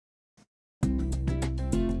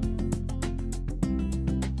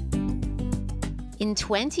In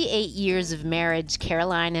 28 years of marriage,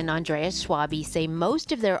 Caroline and Andreas Schwabi say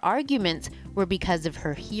most of their arguments were because of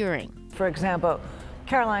her hearing. For example,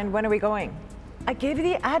 Caroline, when are we going? I gave you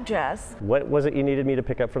the address. What was it you needed me to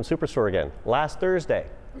pick up from Superstore again? Last Thursday.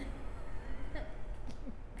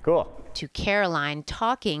 Cool. To Caroline,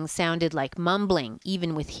 talking sounded like mumbling,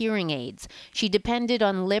 even with hearing aids. She depended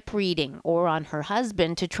on lip reading or on her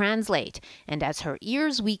husband to translate. And as her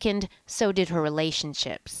ears weakened, so did her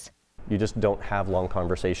relationships. You just don't have long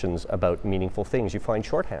conversations about meaningful things. You find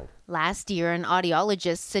shorthand. Last year, an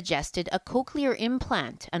audiologist suggested a cochlear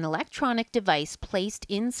implant, an electronic device placed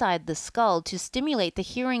inside the skull to stimulate the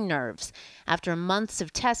hearing nerves. After months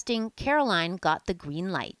of testing, Caroline got the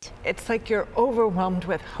green light. It's like you're overwhelmed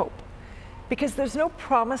with hope because there's no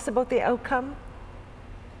promise about the outcome,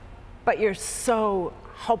 but you're so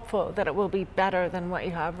hopeful that it will be better than what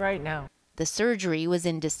you have right now. The surgery was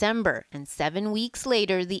in December, and 7 weeks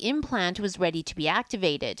later, the implant was ready to be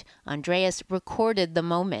activated. Andreas recorded the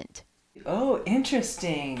moment. Oh,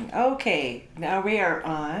 interesting. Okay, now we are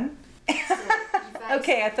on.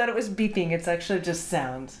 Okay, I thought it was beeping. It's actually just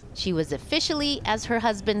sound. She was officially, as her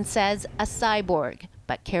husband says, a cyborg.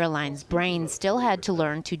 But Caroline's brain still had to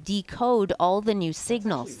learn to decode all the new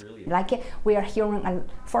signals. Like we are hearing a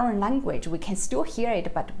foreign language, we can still hear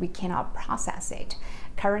it, but we cannot process it.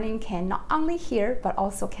 Caroline can not only hear, but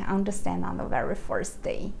also can understand on the very first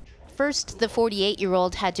day. First, the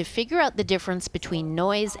 48-year-old had to figure out the difference between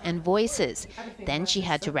noise and voices. Then she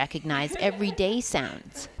had to recognize everyday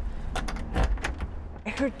sounds. I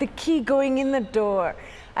heard the key going in the door.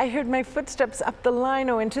 I heard my footsteps up the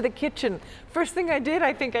lino into the kitchen. First thing I did,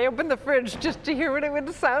 I think I opened the fridge just to hear what it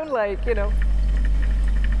would sound like, you know.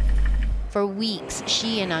 For weeks,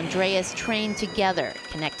 she and Andreas trained together,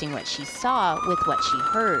 connecting what she saw with what she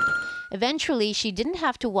heard. Eventually, she didn't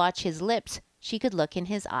have to watch his lips. She could look in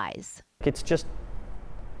his eyes.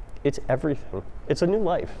 It's everything. It's a new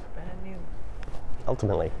life. Brand new.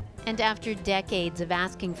 Ultimately. And after decades of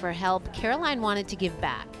asking for help, Caroline wanted to give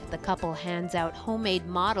back. The couple hands out homemade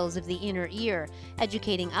models of the inner ear,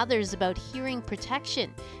 educating others about hearing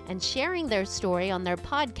protection, and sharing their story on their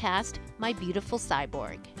podcast, My Beautiful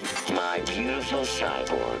Cyborg. My Beautiful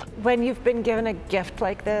Cyborg. When you've been given a gift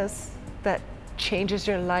like this that changes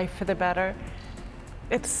your life for the better,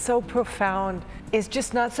 it's so profound. It's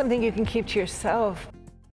just not something you can keep to yourself.